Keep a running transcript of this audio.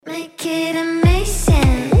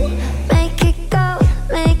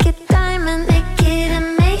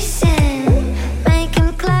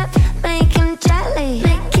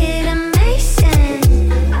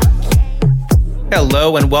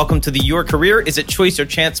and welcome to the Your Career Is It Choice or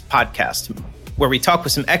Chance podcast, where we talk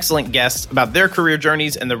with some excellent guests about their career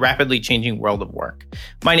journeys and the rapidly changing world of work.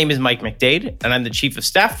 My name is Mike McDade, and I'm the Chief of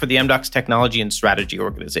Staff for the MDOC's Technology and Strategy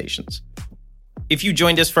organizations. If you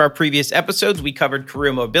joined us for our previous episodes, we covered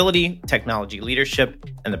career mobility, technology leadership,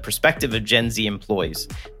 and the perspective of Gen Z employees.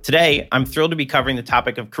 Today, I'm thrilled to be covering the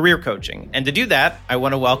topic of career coaching. And to do that, I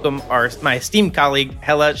want to welcome my esteemed colleague,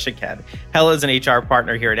 Hela Shaked. Hela is an HR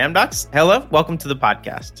partner here at MDOCs. Hela, welcome to the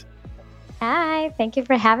podcast. Hi, thank you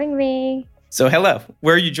for having me. So Hela,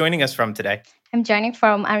 where are you joining us from today? I'm joining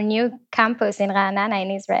from our new campus in Ra'anana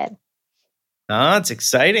in Israel. Oh, it's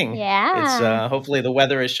exciting. Yeah. It's hopefully the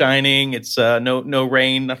weather is shining. It's no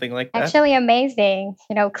rain, nothing like that. Actually amazing.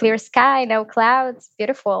 Clear sky, no clouds,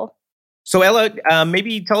 beautiful. So Hela,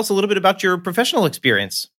 maybe tell us a little bit about your professional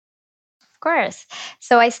experience. Of course.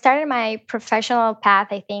 So I started my professional path,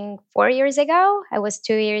 I think, 4 years ago. I was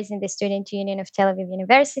 2 years in the Student Union of Tel Aviv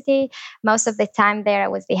University. Most of the time there, I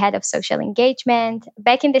was the head of social engagement.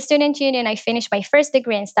 Back in the Student Union, I finished my first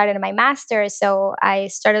degree and started my master's. So I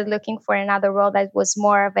started looking for another role that was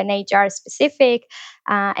more of an HR specific.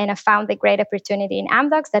 And I found a great opportunity in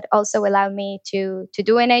MDOCs that also allowed me to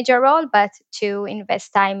do an HR role, but to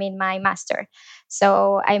invest time in my master.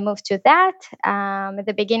 So I moved to that. At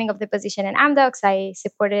the beginning of the position in MDOCs, I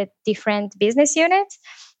supported different business units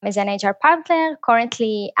as an HR partner.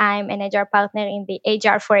 Currently, I'm an HR partner in the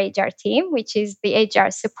HR for HR team, which is the HR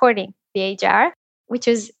supporting the HR, which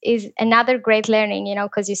is another great learning,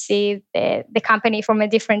 because you see the company from a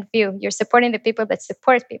different view. You're supporting the people that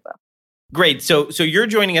support people. Great. So you're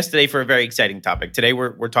joining us today for a very exciting topic. Today,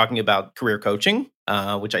 we're talking about career coaching,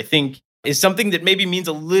 which I think is something that maybe means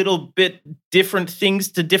a little bit different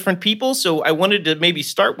things to different people. So I wanted to maybe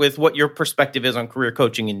start with what your perspective is on career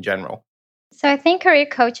coaching in general. So I think career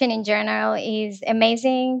coaching in general is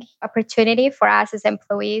amazing opportunity for us as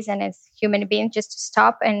employees and as human beings just to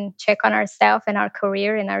stop and check on ourselves and our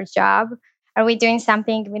career and our job. Are we doing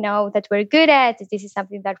something we know that we're good at? This is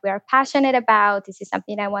something that we are passionate about. This is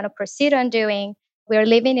something I want to proceed on doing. We are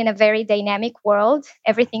living in a very dynamic world.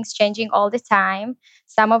 Everything's changing all the time.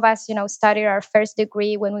 Some of us, studied our first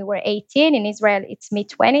degree when we were 18. In Israel, it's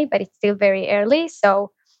mid-20, but it's still very early.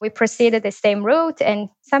 So we proceeded the same route. And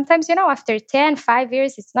sometimes, after 10, 5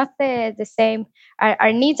 years, it's not the same.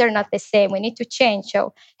 Our needs are not the same. We need to change.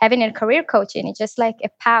 So having a career coaching is just like a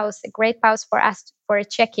pause, a great pause for us for a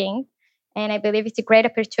checking. And I believe it's a great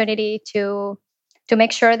opportunity to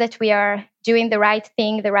make sure that we are doing the right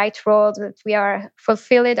thing, the right role, that we are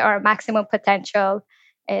fulfilling our maximum potential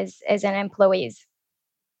as an employees.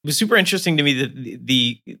 It was super interesting to me that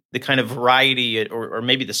the kind of variety or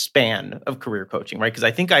maybe the span of career coaching, right? Because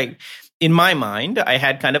I think in my mind, I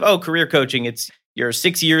had kind of, career coaching, it's you're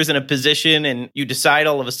 6 years in a position and you decide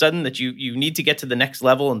all of a sudden that you need to get to the next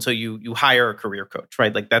level. And so you hire a career coach,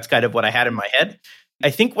 right? Like that's kind of what I had in my head. I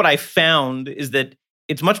think what I found is that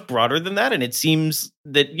it's much broader than that. And it seems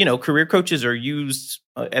that, career coaches are used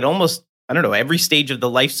at almost, every stage of the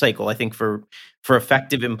life cycle, I think, for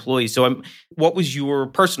effective employees. So what was your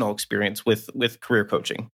personal experience with career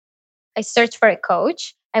coaching? I searched for a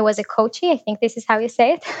coach. I was a coachee, I think this is how you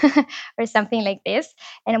say it, or something like this.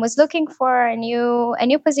 And I was looking for a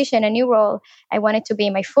new position, a new role. I wanted to be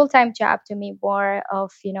my full-time job, to be more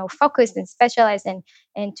of, focused and specialized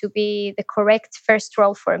and to be the correct first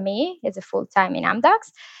role for me as a full-time in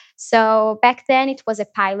MDOCs. So back then it was a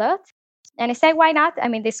pilot. And I said, why not?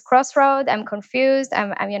 I'm in this crossroad. I'm confused.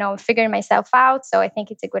 I'm figuring myself out. So I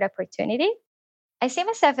think it's a good opportunity. I see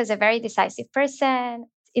myself as a very decisive person.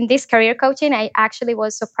 In this career coaching, I actually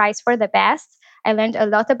was surprised for the best. I learned a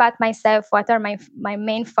lot about myself. What are my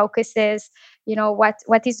main focuses?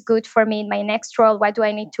 What is good for me in my next role? What do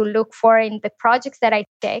I need to look for in the projects that I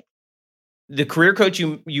take? The career coach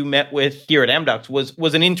you met with here at MDOCs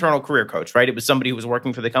was an internal career coach, right? It was somebody who was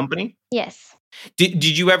working for the company? Yes.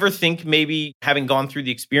 Did you ever think, maybe having gone through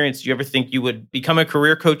the experience, did you ever think you would become a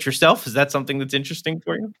career coach yourself? Is that something that's interesting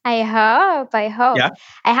for you? I hope. Yeah.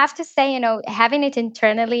 I have to say, having it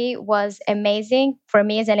internally was amazing for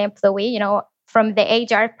me as an employee, from the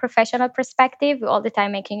HR professional perspective, all the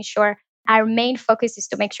time making sure our main focus is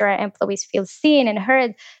to make sure our employees feel seen and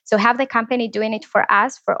heard. So have the company doing it for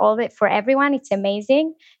us, for everyone, it's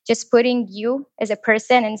amazing. Just putting you as a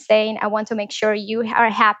person and saying, I want to make sure you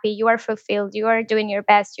are happy, you are fulfilled, you are doing your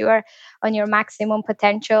best, you are on your maximum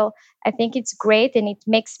potential. I think it's great, and it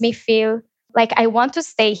makes me feel like I want to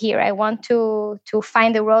stay here. I want to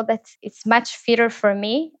find a role that is much fitter for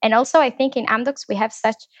me. And also, I think in MDOCs, we have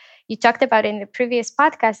you talked about in the previous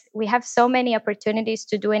podcast, we have so many opportunities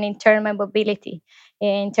to do an internal mobility,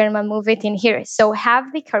 internal move it in here. So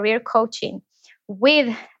have the career coaching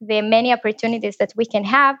with the many opportunities that we can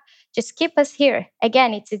have, just keep us here.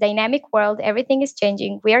 Again, it's a dynamic world. Everything is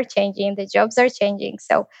changing. We are changing. The jobs are changing.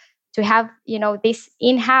 So to have, this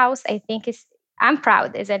in-house, I think is I'm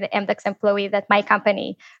proud as an MDOX employee that my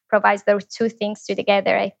company provides those two things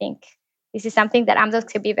together. I think this is something that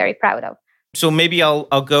MDOX could be very proud of. So maybe I'll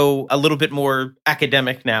go a little bit more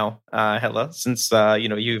academic now, Hela, since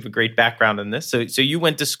you have a great background in this. So you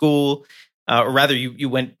went to school, or rather, you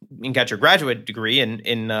went and got your graduate degree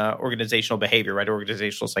in organizational behavior, right?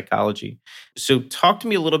 Organizational psychology. So talk to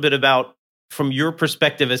me a little bit about, from your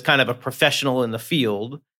perspective as kind of a professional in the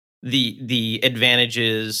field, the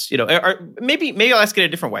advantages. Maybe I'll ask it a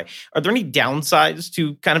different way. Are there any downsides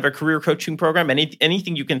to kind of a career coaching program?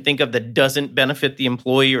 Anything you can think of that doesn't benefit the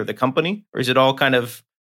employee or the company, or is it all kind of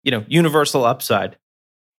universal upside?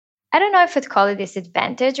 I don't know if I'd call it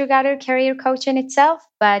disadvantage regarding career coaching itself,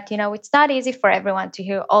 but it's not easy for everyone to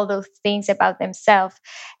hear all those things about themselves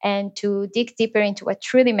and to dig deeper into what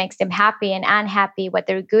truly makes them happy and unhappy, what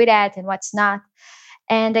they're good at and what's not.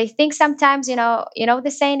 And I think sometimes,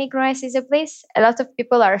 the saying ignorance is a bliss. A lot of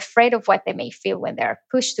people are afraid of what they may feel when they're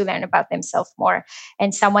pushed to learn about themselves more.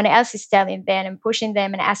 And someone else is telling them and pushing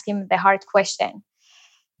them and asking the hard question.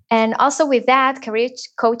 And also with that, career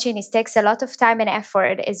coaching, it takes a lot of time and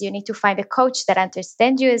effort, as you need to find a coach that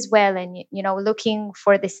understands you as well, and looking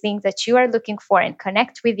for these things that you are looking for and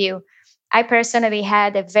connect with you. I personally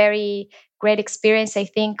had a very great experience, I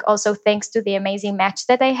think, also thanks to the amazing match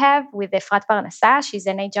that I have with Efrat Parnassa. She's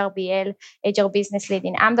an HRBL, HR business lead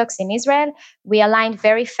in Amdocs in Israel. We aligned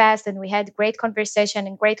very fast and we had great conversation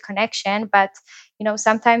and great connection. But,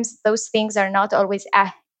 sometimes those things are not always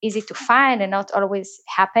easy to find and not always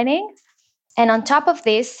happening. And on top of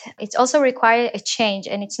this, it's also required a change,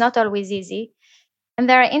 and it's not always easy. And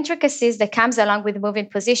there are intricacies that comes along with moving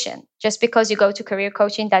position. Just because you go to career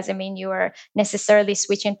coaching doesn't mean you are necessarily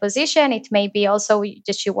switching position. It may be also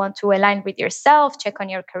that you want to align with yourself, check on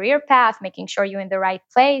your career path, making sure you're in the right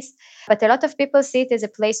place. But a lot of people see it as a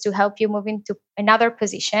place to help you move into another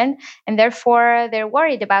position. And therefore, they're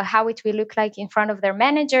worried about how it will look like in front of their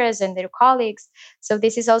managers and their colleagues. So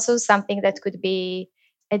this is also something that could be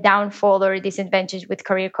a downfall or a disadvantage with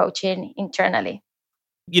career coaching internally.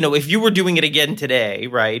 If you were doing it again today,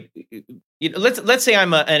 right? Let's say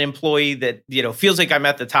I'm an employee that feels like I'm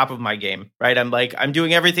at the top of my game, right? I'm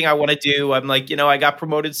doing everything I want to do. I'm I got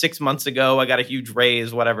promoted 6 months ago. I got a huge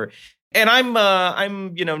raise, whatever, and I'm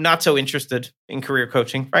not so interested in career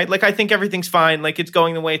coaching, right? I think everything's fine. It's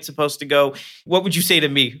going the way it's supposed to go. What would you say to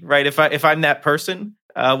me, right? If I'm that person,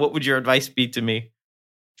 what would your advice be to me?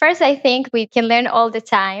 First, I think we can learn all the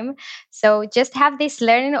time. So just have this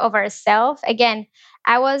learning of ourselves. Again,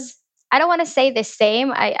 I don't want to say the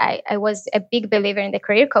same. I was a big believer in the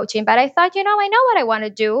career coaching, but I thought, I know what I want to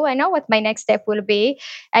do. I know what my next step will be.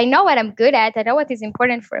 I know what I'm good at. I know what is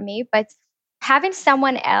important for me. But having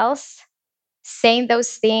someone else saying those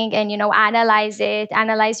things and,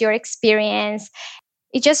 analyze your experience,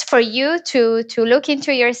 it's just for you to look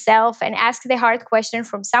into yourself and ask the hard question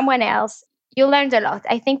from someone else. You learned a lot.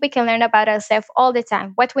 I think we can learn about ourselves all the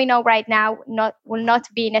time. What we know right now will not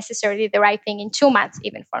be necessarily the right thing in 2 months,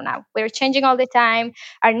 even from now. We're changing all the time.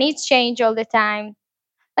 Our needs change all the time.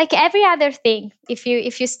 Like every other thing, if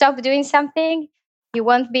you stop doing something, you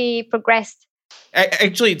won't be progressed.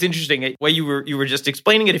 Actually, it's interesting. The way you were just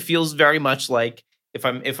explaining it, it feels very much like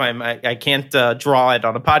I can't draw it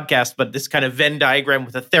on a podcast, but this kind of Venn diagram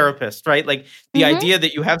with a therapist, right? The idea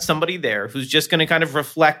that you have somebody there who's just going to kind of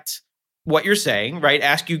reflect what you're saying, right?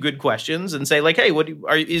 Ask you good questions and say hey,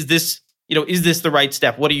 is this the right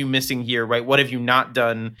step? What are you missing here, right? What have you not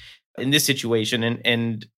done in this situation?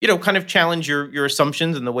 And kind of challenge your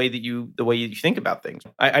assumptions and the way you think about things.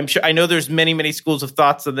 I'm sure, I know there's many schools of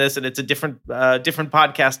thoughts on this, and it's a different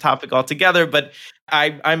podcast topic altogether, but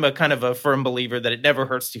I'm a kind of a firm believer that it never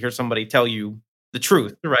hurts to hear somebody tell you the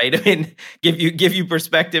truth, right? I mean, give you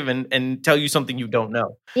perspective and tell you something you don't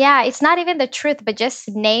know. Yeah, it's not even the truth, but just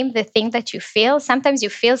name the thing that you feel. Sometimes you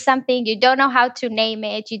feel something, you don't know how to name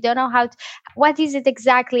it. You don't know what is it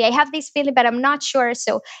exactly? I have this feeling, but I'm not sure.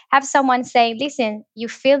 So have someone say, listen, you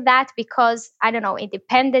feel that because, I don't know,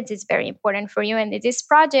 independence is very important for you. And in this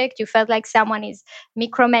project, you felt like someone is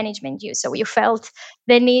micromanaging you. So you felt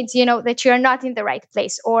the needs, that you're not in the right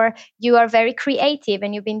place, or you are very creative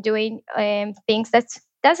and you've been doing things that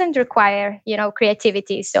doesn't require,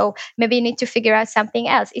 creativity. So maybe you need to figure out something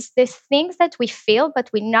else. It's the things that we feel, but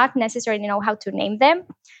we not necessarily know how to name them.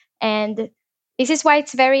 And this is why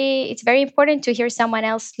it's very important to hear someone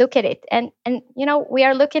else look at it. And we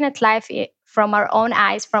are looking at life from our own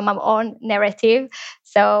eyes, from our own narrative.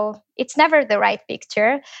 So it's never the right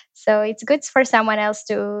picture. So it's good for someone else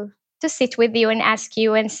to sit with you and ask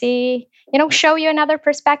you and see, show you another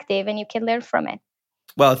perspective, and you can learn from it.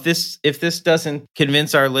 Well, if this doesn't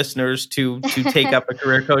convince our listeners to take up a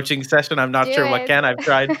career coaching session, I'm not sure what can. I've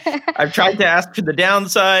tried to ask for the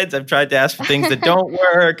downsides. I've tried to ask for things that don't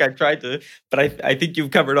work. But I think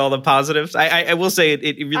you've covered all the positives. I will say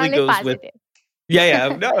it really Only goes positive. with. Yeah.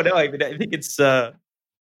 No. I mean, I think it's not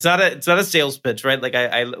a sales pitch, right? Like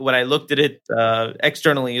when I looked at it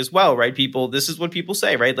externally as well, right? This is what people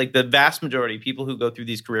say, right? Like the vast majority of people who go through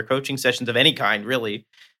these career coaching sessions of any kind, really,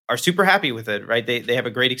 are super happy with it, right? They have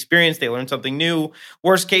a great experience. They learn something new.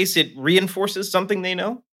 Worst case, it reinforces something they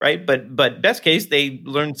know, right? But best case, they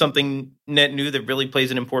learn something net new that really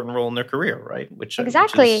plays an important role in their career, right?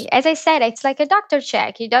 Exactly. As I said, it's like a doctor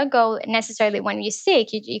check. You don't go necessarily when you're sick.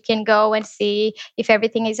 You can go and see if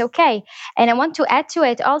everything is okay. And I want to add to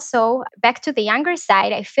it also, back to the younger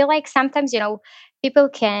side, I feel like sometimes, people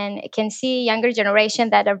can see younger generation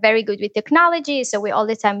that are very good with technology. So we're all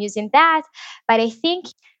the time using that. But I think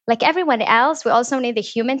like everyone else, we also need the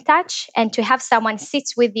human touch, and to have someone sit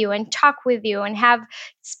with you and talk with you and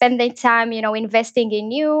spend the time, investing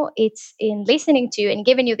in you. It's in listening to you and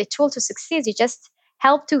giving you the tool to succeed. You just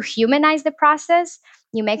help to humanize the process.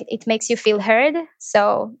 It makes you feel heard.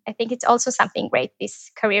 So I think it's also something great this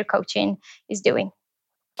career coaching is doing.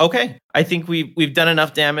 Okay, I think we've done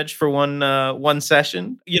enough damage for one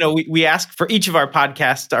session. We ask for each of our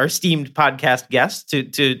esteemed podcast guests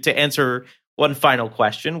to answer one final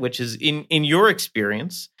question, which is in your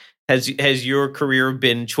experience, has your career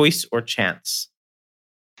been choice or chance?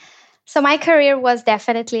 So my career was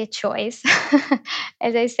definitely a choice.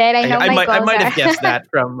 As I said, I might have guessed that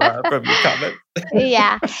from your comment.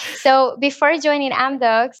 Yeah. So before joining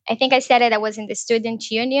Amdocs, I think I said it. I was in the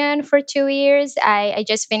student union for 2 years. I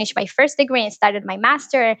just finished my first degree and started my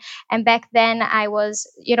master. And back then, I was,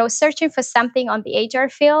 searching for something on the HR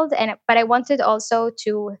field, but I wanted also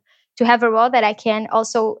to have a role that I can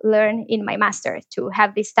also learn in my master, to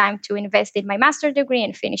have this time to invest in my master degree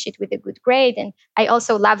and finish it with a good grade. And I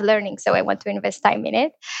also love learning, so I want to invest time in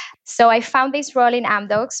it. So I found this role in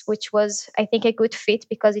Amdocs, which was, I think, a good fit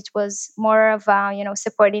because it was more of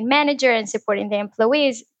supporting manager and supporting the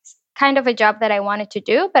employees, kind of a job that I wanted to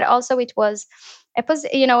do. But also it was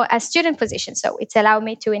a student position, so it allowed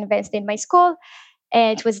me to invest in my school.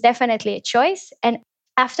 And it was definitely a choice. And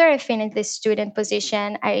after I finished this student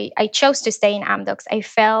position, I chose to stay in Amdocs. I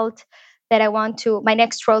felt that I want my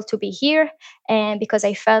next role to be here, and because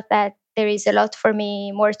I felt that there is a lot for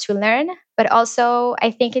me more to learn, but also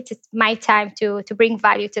I think it's my time to bring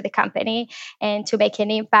value to the company and to make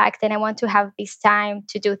an impact. And I want to have this time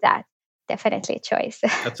to do that. Definitely a choice.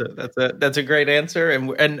 That's a great answer,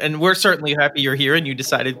 and we're certainly happy you're here and you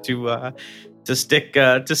decided to stick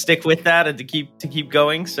with that and to keep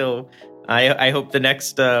going. So I hope the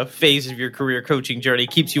next phase of your career coaching journey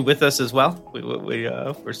keeps you with us as well.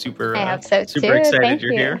 We're super I hope so super too. excited Thank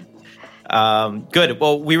you're you. here. Good.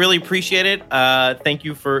 Well, we really appreciate it. Thank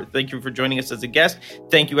you for joining us as a guest.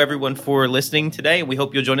 Thank you everyone for listening today. We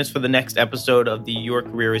hope you'll join us for the next episode of the Your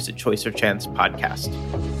Career Is a Choice or Chance podcast.